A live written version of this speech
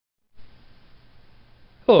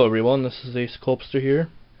Hello everyone, this is Ace Colpster here,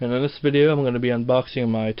 and in this video I'm going to be unboxing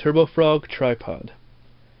my TurboFrog tripod.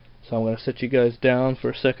 So I'm going to sit you guys down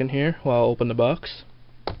for a second here while I open the box.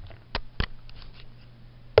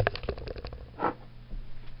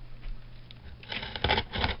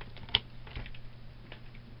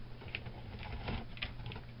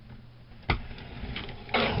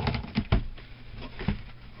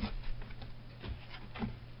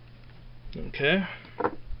 Okay,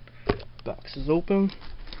 box is open.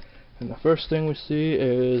 And the first thing we see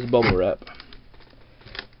is bubble wrap.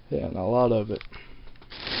 Yeah, and a lot of it.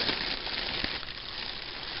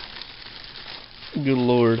 Good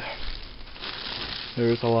lord.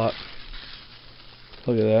 There's a lot.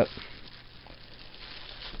 Look at that.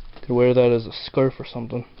 Could wear that as a scarf or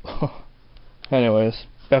something. Anyways,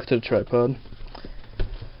 back to the tripod.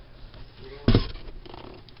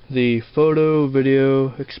 The photo video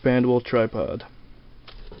expandable tripod.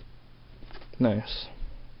 Nice.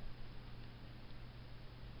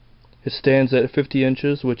 It stands at 50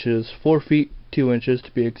 inches, which is 4 feet 2 inches to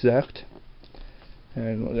be exact.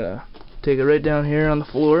 And we're gonna take it right down here on the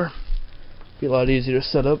floor. Be a lot easier to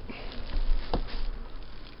set up.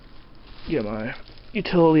 Get my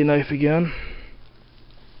utility knife again.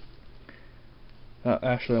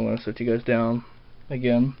 Actually, I'm gonna set you guys down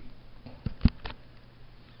again.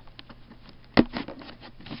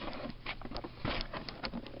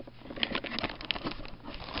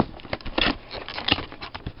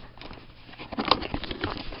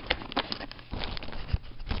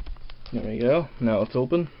 There we go. Now it's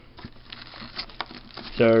open.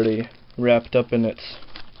 It's already wrapped up in its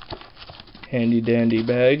handy dandy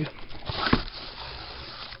bag.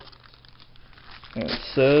 And it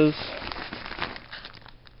says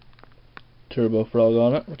TurboFrog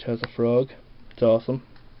on it, which has a frog. It's awesome.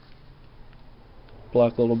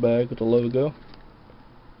 Black little bag with the logo.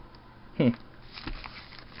 Alright,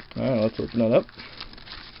 let's open that up.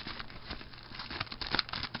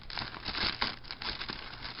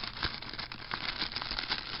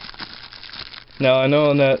 Now I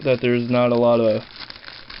know that there's not a lot of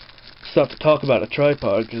stuff to talk about a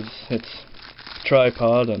tripod because it's a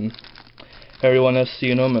tripod and everyone has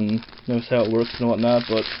seen them and knows how it works and whatnot,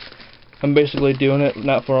 but I'm basically doing it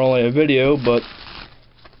not for only a video, but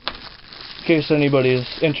in case anybody is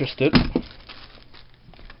interested.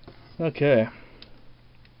 Okay.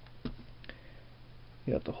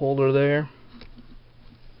 You got the holder there,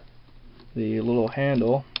 the little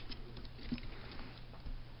handle.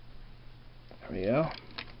 There we go.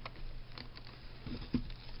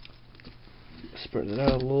 Spread it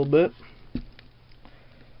out a little bit.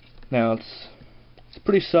 Now it's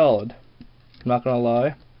pretty solid, I'm not gonna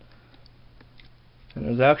lie. And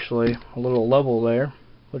there's actually a little level there,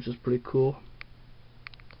 which is pretty cool.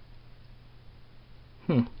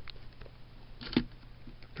 Pretty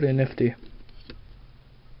nifty.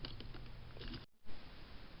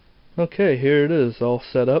 Okay, here it is, all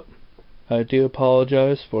set up. I do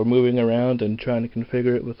apologize for moving around and trying to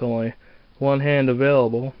configure it with only one hand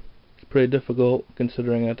available. It's pretty difficult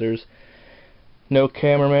considering that there's no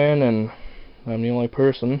cameraman and I'm the only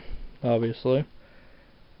person, obviously.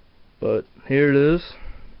 But here it is.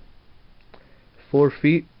 4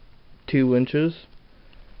 feet 2 inches.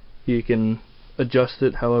 You can adjust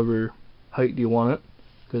it however height you want it,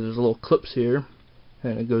 because there's little clips here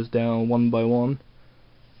and it goes down one by one.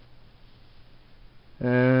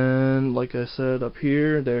 And like I said, up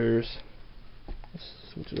here there's, let's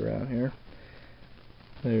switch it around here,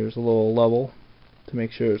 there's a little level to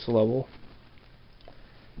make sure it's level.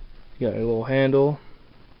 You got a little handle,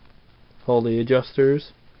 all the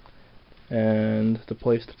adjusters, and the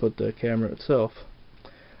place to put the camera itself.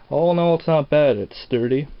 All in all, it's not bad. It's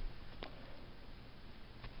sturdy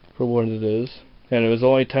for what it is, and it was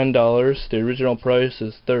only $10. The original price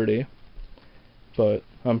is $30, but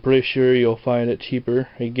I'm pretty sure you'll find it cheaper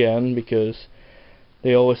again because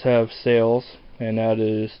they always have sales, and that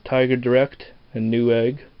is Tiger Direct and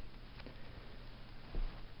Newegg.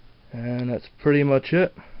 And that's pretty much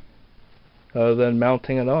it, other than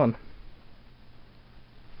mounting it on.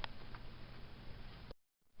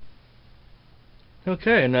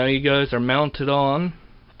 Okay, now you guys are mounted on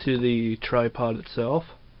to the tripod itself.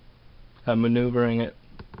 I'm maneuvering it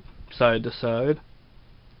side to side.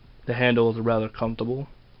 The handle is rather comfortable,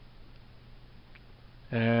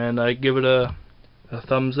 and I give it a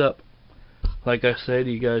thumbs up. Like I said,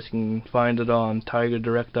 you guys can find it on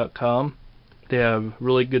tigerdirect.com. They have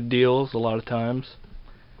really good deals a lot of times.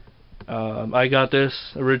 I got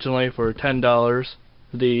this originally for $10.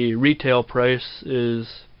 The retail price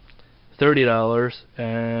is $30,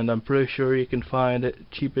 and I'm pretty sure you can find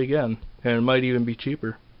it cheap again, and it might even be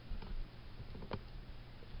cheaper.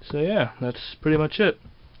 So yeah, that's pretty much it.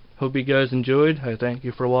 Hope you guys enjoyed. I thank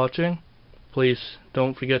you for watching. Please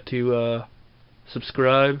don't forget to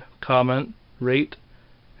subscribe, comment, rate,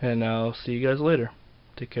 and I'll see you guys later.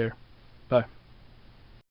 Take care.